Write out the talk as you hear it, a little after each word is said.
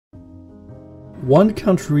One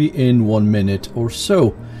country in 1 minute or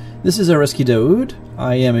so. This is Arezki Daoud.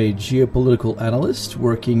 I am a geopolitical analyst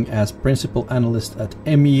working as principal analyst at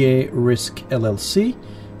MEA Risk LLC,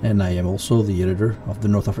 and I am also the editor of the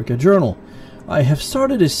North Africa Journal. I have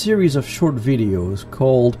started a series of short videos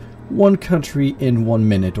called One Country in 1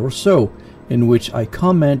 minute or so, in which I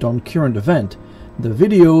comment on current event. The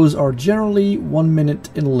videos are generally 1 minute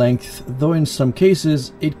in length, though in some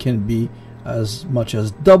cases it can be as much as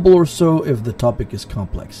double or so if the topic is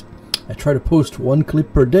complex. I try to post one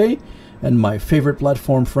clip per day, and my favorite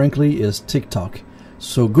platform, frankly, is TikTok.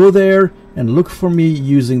 So go there and look for me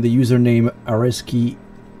using the username Arezki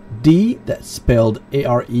D, that's spelled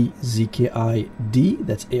A-R-E-Z-K-I-D,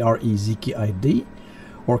 that's A-R-E-Z-K-I-D,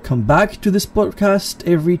 or come back to this podcast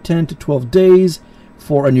every 10 to 12 days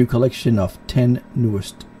for a new collection of 10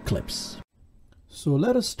 newest clips. So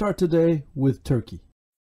let us start today with Turkey.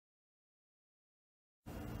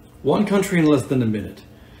 One country in less than a minute.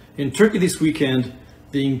 In Turkey this weekend,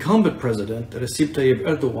 the incumbent president, Recep Tayyip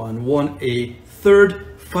Erdogan, won a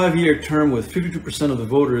third 5-year term with 52% of the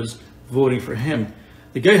voters voting for him.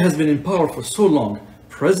 The guy has been in power for so long,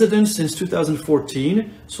 president since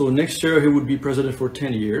 2014, so next year he would be president for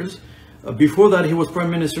 10 years. Before that, he was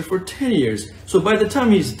prime minister for 10 years. So by the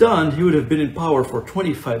time he's done, he would have been in power for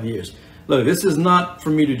 25 years. Look, this is not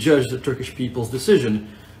for me to judge the Turkish people's decision,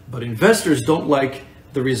 but investors don't like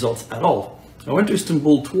the results at all. I went to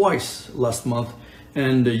Istanbul twice last month,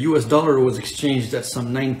 and the US dollar was exchanged at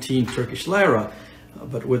some 19 Turkish lira.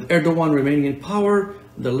 But with Erdogan remaining in power,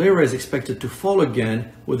 the lira is expected to fall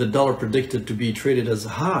again, with the dollar predicted to be traded as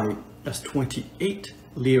high as 28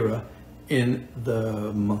 lira in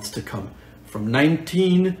the months to come. From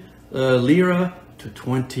 19 lira to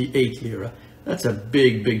 28 lira. That's a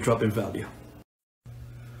big drop in value.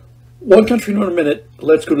 One country in 1 minute,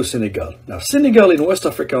 let's go to Senegal. Now, Senegal in West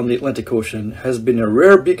Africa on the Atlantic Ocean has been a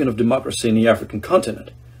rare beacon of democracy in the African continent.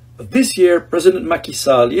 But this year, President Macky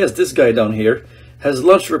Sall, yes, this guy down here, has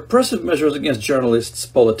launched repressive measures against journalists,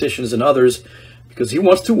 politicians, and others because he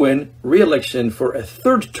wants to win re-election for a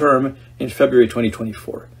third term in February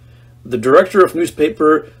 2024. The director of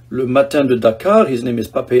newspaper Le Matin de Dakar, his name is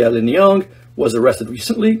Pape Alé Niang, was arrested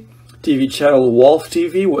recently. TV channel Wolf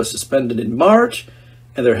TV was suspended in March,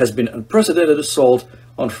 and there has been unprecedented assault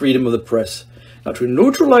on freedom of the press. Now, to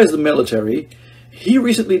neutralize the military, he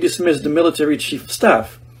recently dismissed the military chief of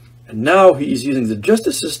staff, and now he is using the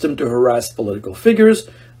justice system to harass political figures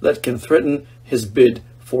that can threaten his bid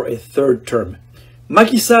for a third term.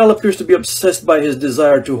 Macky Sall appears to be obsessed by his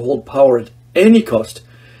desire to hold power at any cost,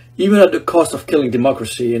 even at the cost of killing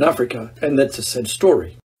democracy in Africa, and that's a sad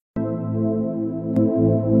story.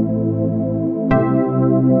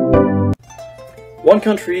 One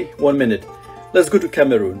country, 1 minute. Let's go to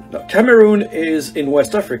Cameroon. Now, Cameroon is in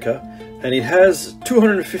West Africa, and it has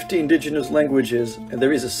 250 indigenous languages, and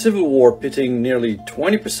there is a civil war pitting nearly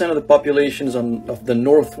 20% of the populations of the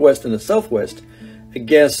northwest and the southwest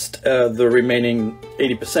against the remaining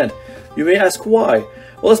 80%. You may ask why?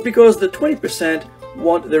 Well, it's because the 20%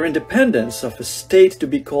 want their independence of a state to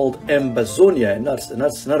be called Ambazonia, and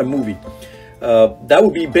that's not a movie. That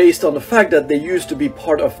would be based on the fact that they used to be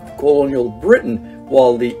part of colonial Britain,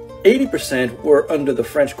 while the 80% were under the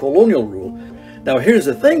French colonial rule. Now here's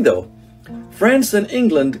the thing though, France and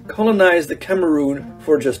England colonized the Cameroon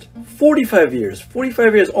for just 45 years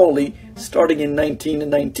only, starting in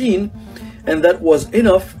 1919, and that was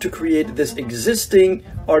enough to create this existing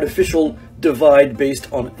artificial divide based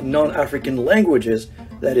on non-African languages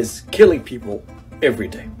that is killing people every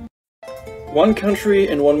day. One country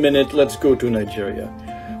in 1 minute, let's go to Nigeria.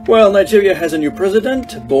 Well, Nigeria has a new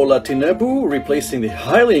president, Bola Tinubu, replacing the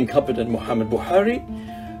highly incompetent Muhammad Buhari.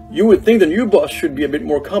 You would think the new boss should be a bit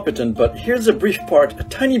more competent, but here's a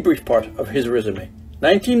tiny brief part of his resume.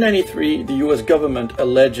 1993, the US government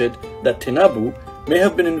alleged that Tinubu may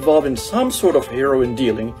have been involved in some sort of heroin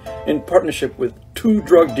dealing in partnership with 2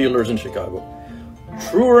 drug dealers in Chicago.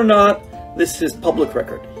 True or not, this is public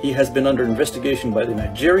record. He has been under investigation by the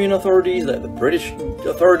Nigerian authorities, the British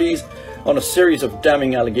authorities, on a series of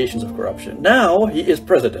damning allegations of corruption. Now he is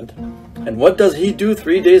president. And what does he do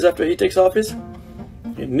 3 days after he takes office?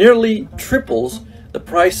 He nearly triples the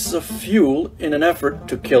prices of fuel in an effort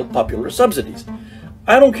to kill popular subsidies.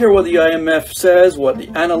 I don't care what the IMF says, what the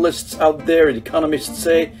analysts out there, the economists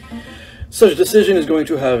say. Such a decision is going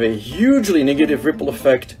to have a hugely negative ripple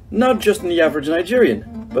effect, not just in the average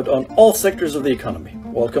Nigerian, but on all sectors of the economy.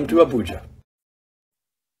 Welcome to Abuja.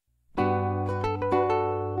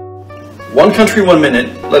 One country, 1 minute.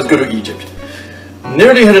 Let's go to Egypt.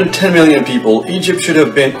 Nearly 110 million people, Egypt should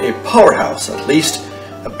have been a powerhouse, at least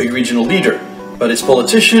a big regional leader. But its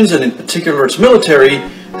politicians, and in particular its military,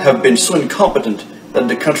 have been so incompetent that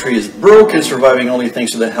the country is broke and surviving only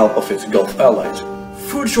thanks to the help of its Gulf allies.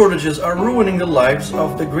 Food shortages are ruining the lives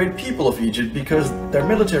of the great people of Egypt because their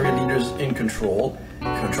military leaders in control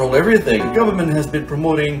everything. The government has been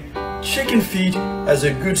promoting chicken feet as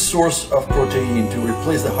a good source of protein to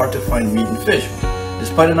replace the hard-to-find meat and fish.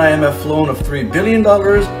 Despite an IMF loan of $3 billion,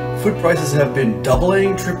 food prices have been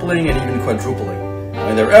doubling, tripling, and even quadrupling.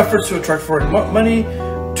 In their efforts to attract foreign money,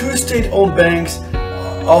 two state-owned banks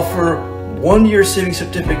offer one-year saving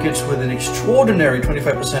certificates with an extraordinary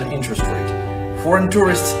 25% interest rate. Foreign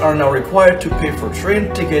tourists are now required to pay for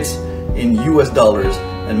train tickets in US dollars,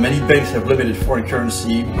 and many banks have limited foreign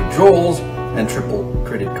currency withdrawals and triple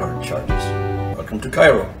credit card charges. Welcome to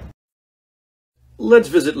Cairo. Let's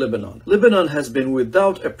visit Lebanon. Lebanon has been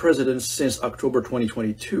without a president since October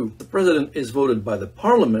 2022. The president is voted by the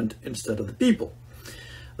parliament instead of the people.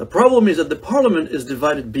 The problem is that the parliament is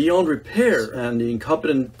divided beyond repair, and the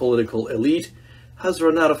incompetent political elite has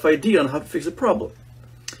run out of idea on how to fix the problem.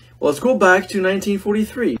 Well, let's go back to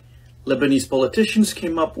 1943. Lebanese politicians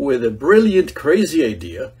came up with a brilliant, crazy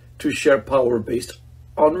idea to share power based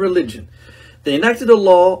on religion. They enacted a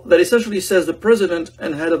law that essentially says the president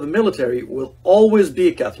and head of the military will always be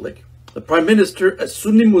a Catholic, the prime minister a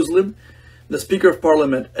Sunni Muslim, the speaker of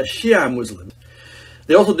parliament a Shia Muslim.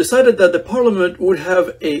 They also decided that the parliament would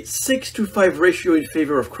have a 6-to-5 ratio in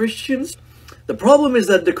favor of Christians. The problem is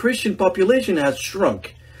that the Christian population has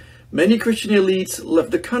shrunk. Many Christian elites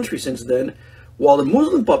left the country since then, while the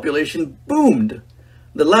Muslim population boomed.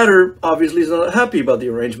 The latter obviously is not happy about the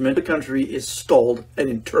arrangement. The country is stalled and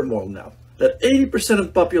in turmoil now. That 80% of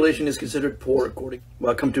the population is considered poor according.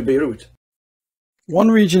 Welcome to Beirut. One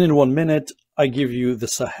region in 1 minute. I give you the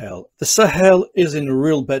Sahel. The Sahel is in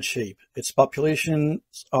real bad shape. Its populations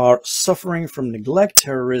are suffering from neglect,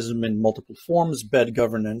 terrorism in multiple forms, bad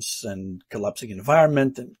governance, and collapsing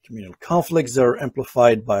environment, and communal conflicts that are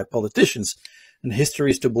amplified by politicians. And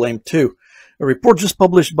history is to blame too. A report just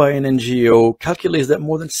published by an NGO calculates that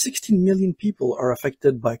more than 16 million people are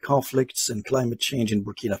affected by conflicts and climate change in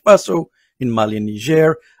Burkina Faso, in Mali and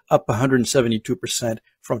Niger, up 172%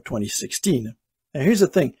 from 2016. Now here's the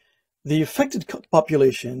thing. The affected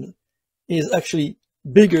population is actually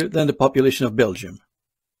bigger than the population of Belgium,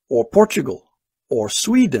 or Portugal, or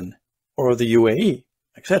Sweden, or the UAE,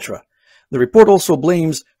 etc. The report also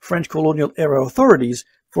blames French colonial-era authorities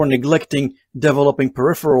for neglecting developing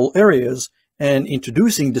peripheral areas and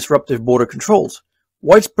introducing disruptive border controls.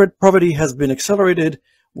 Widespread poverty has been accelerated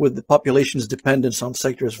with the population's dependence on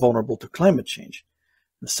sectors vulnerable to climate change.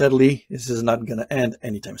 And sadly, this is not going to end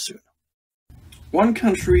anytime soon. One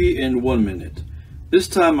country in 1 minute. This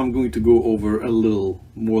time I'm going to go over a little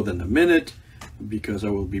more than a minute because I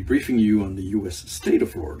will be briefing you on the U.S. state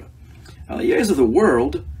of Florida. Now, in the eyes of the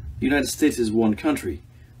world, the United States is one country,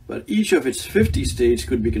 but each of its 50 states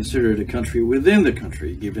could be considered a country within the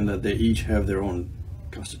country, given that they each have their own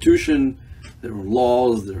constitution, their own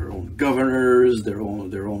laws, their own governors, their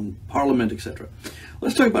own parliament, etc.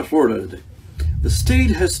 Let's talk about Florida today. The state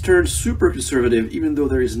has turned super conservative, even though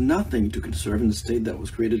there is nothing to conserve in the state that was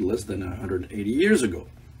created less than 180 years ago.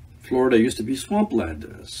 Florida used to be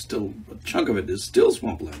swampland. Still, a chunk of it is still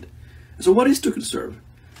swampland. And so what is to conserve?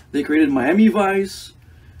 They created Miami Vice,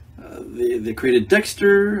 they created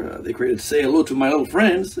Dexter, they created Say Hello to My Little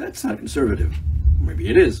Friends. That's not conservative. Maybe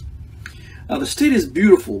it is. Now, the state is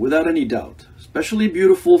beautiful, without any doubt. Especially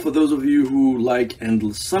beautiful for those of you who like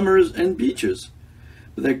endless summers and beaches.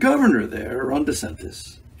 The governor there, Ron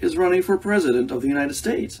DeSantis, is running for president of the United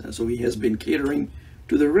States, and so he has been catering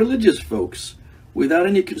to the religious folks without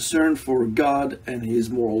any concern for God and his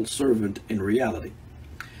moral servant in reality.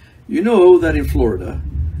 You know that in Florida,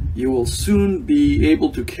 you will soon be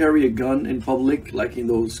able to carry a gun in public like in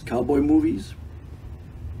those cowboy movies.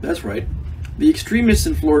 That's right. The extremists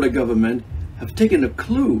in Florida government have taken a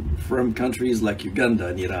clue from countries like Uganda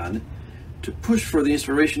and Iran to push for the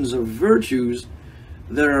instaurations of virtues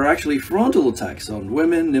that are actually frontal attacks on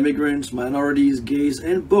women, immigrants, minorities, gays,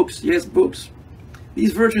 and books. Yes, books.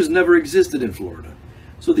 These virtues never existed in Florida.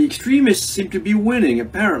 So the extremists seem to be winning,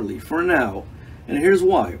 apparently, for now. And here's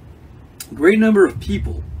why. A great number of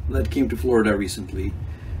people that came to Florida recently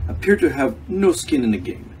appear to have no skin in the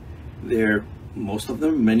game. Most of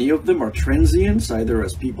them, many of them are transients, either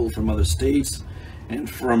as people from other states and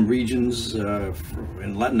from regions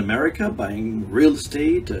in Latin America buying real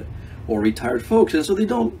estate, or retired folks, and so they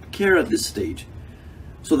don't care at this stage.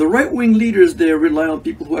 So the right-wing leaders there rely on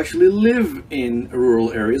people who actually live in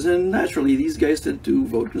rural areas, and naturally these guys tend to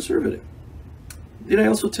vote conservative. Did I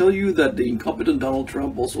also tell you that the incompetent Donald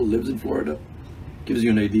Trump also lives in Florida? Gives you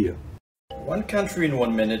an idea. One country in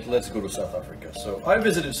 1 minute, let's go to South Africa. So I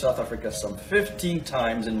visited South Africa some 15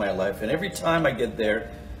 times in my life, and every time I get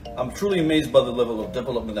there, I'm truly amazed by the level of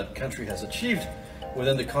development that country has achieved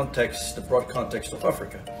within the broad context of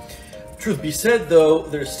Africa. Truth be said though,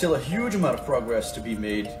 there's still a huge amount of progress to be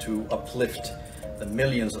made to uplift the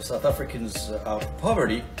millions of South Africans out of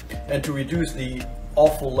poverty and to reduce the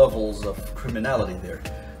awful levels of criminality there.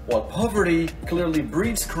 While poverty clearly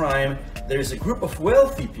breeds crime, there is a group of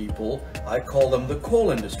wealthy people, I call them the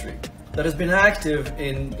coal industry, that has been active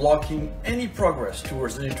in blocking any progress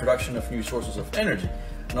towards the introduction of new sources of energy.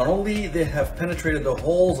 Not only they have penetrated the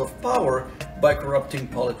halls of power by corrupting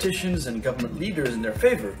politicians and government leaders in their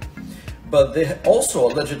favor, but they also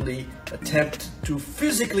allegedly attempt to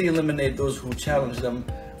physically eliminate those who challenge them,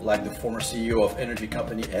 like the former CEO of energy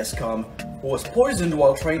company Eskom, who was poisoned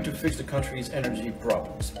while trying to fix the country's energy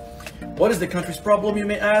problems. What is the country's problem, you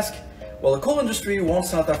may ask? Well, the coal industry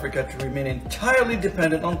wants South Africa to remain entirely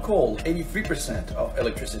dependent on coal. 83% of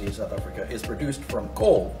electricity in South Africa is produced from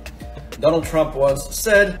coal. Donald Trump once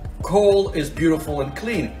said, coal is beautiful and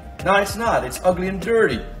clean. No, it's not. It's ugly and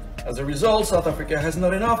dirty. As a result, South Africa has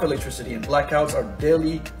not enough electricity and blackouts are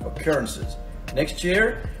daily occurrences. Next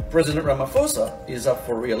year, President Ramaphosa is up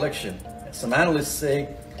for re-election. And some analysts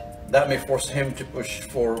say that may force him to push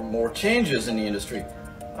for more changes in the industry.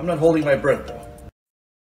 I'm not holding my breath though.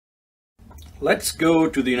 Let's go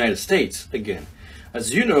to the United States again.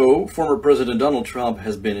 As you know, former President Donald Trump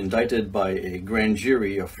has been indicted by a grand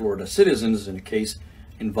jury of Florida citizens in a case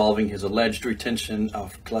involving his alleged retention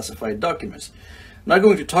of classified documents. I'm not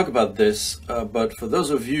going to talk about this, but for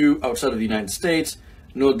those of you outside of the United States,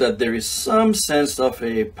 note that there is some sense of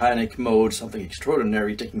a panic mode, something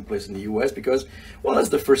extraordinary taking place in the US because, well, that's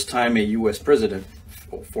the first time a US president,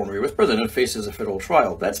 or former US president, faces a federal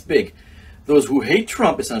trial. That's big. Those who hate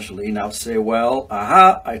Trump essentially now say, well,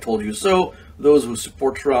 aha, I told you so. Those who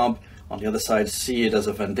support Trump on the other side see it as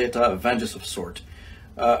a vendetta, a vengeance of sort.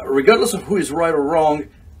 Regardless of who is right or wrong,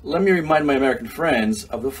 let me remind my American friends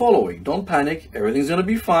of the following. Don't panic. Everything's going to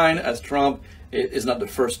be fine, as Trump is not the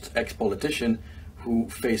first ex-politician who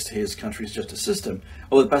faced his country's justice system.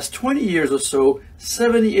 Over the past 20 years or so,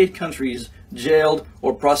 78 countries jailed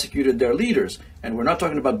or prosecuted their leaders. And we're not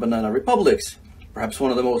talking about banana republics. Perhaps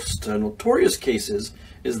one of the most notorious cases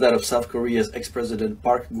is that of South Korea's ex-president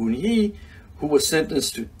Park Geun-hye, who was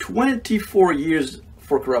sentenced to 24 years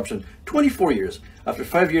for corruption. 24 years. After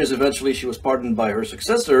 5 years, eventually she was pardoned by her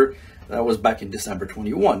successor. That was back in December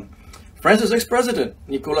 21. France's ex-president,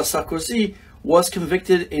 Nicolas Sarkozy, was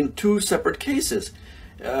convicted in 2 separate cases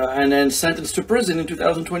and then sentenced to prison in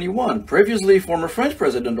 2021. Previously, former French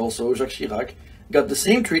president also, Jacques Chirac, got the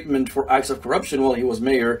same treatment for acts of corruption while he was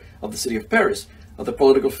mayor of the city of Paris. Other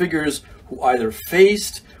political figures who either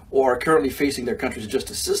faced or are currently facing their country's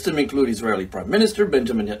justice system include Israeli Prime Minister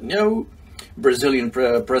Benjamin Netanyahu, Brazilian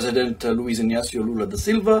President Luiz Inácio Lula da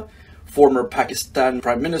Silva, former Pakistan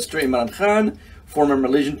Prime Minister Imran Khan, former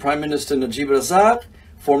Malaysian Prime Minister Najib Razak,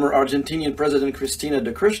 former Argentinian President Cristina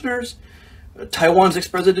de Kirchner, Taiwan's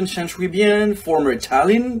ex-president Chen Shui-bian, former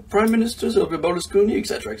Italian Prime Minister Silvio Berlusconi,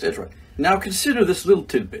 etc., etc. Now consider this little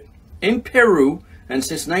tidbit. In Peru, and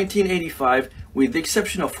since 1985, with the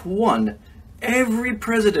exception of one, every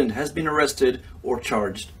president has been arrested or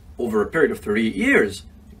charged over a period of 38 years.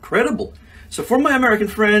 Incredible. So for my American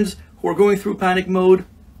friends who are going through panic mode,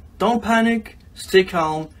 don't panic, stay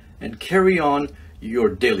calm, and carry on your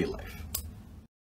daily life.